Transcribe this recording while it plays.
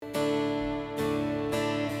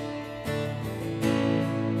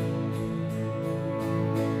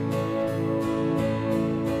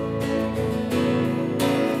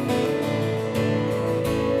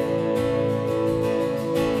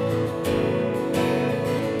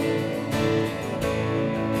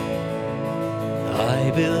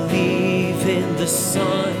believe in the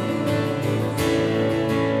Son.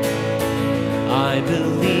 I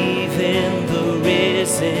believe in the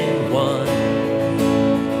risen one.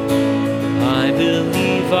 I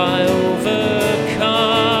believe I overcome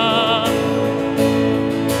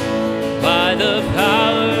by the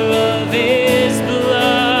power of His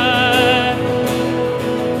blood.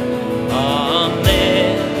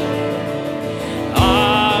 Amen.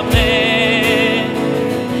 Amen.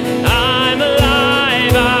 I'm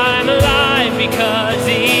alive because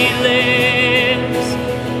He lives.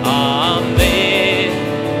 Amen.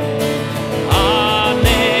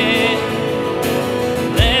 Amen.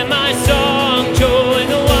 Let my song join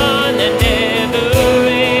the one that never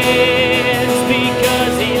ends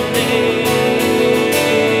because He lives.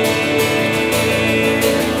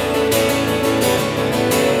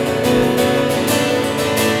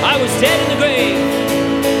 I was dead in the grave,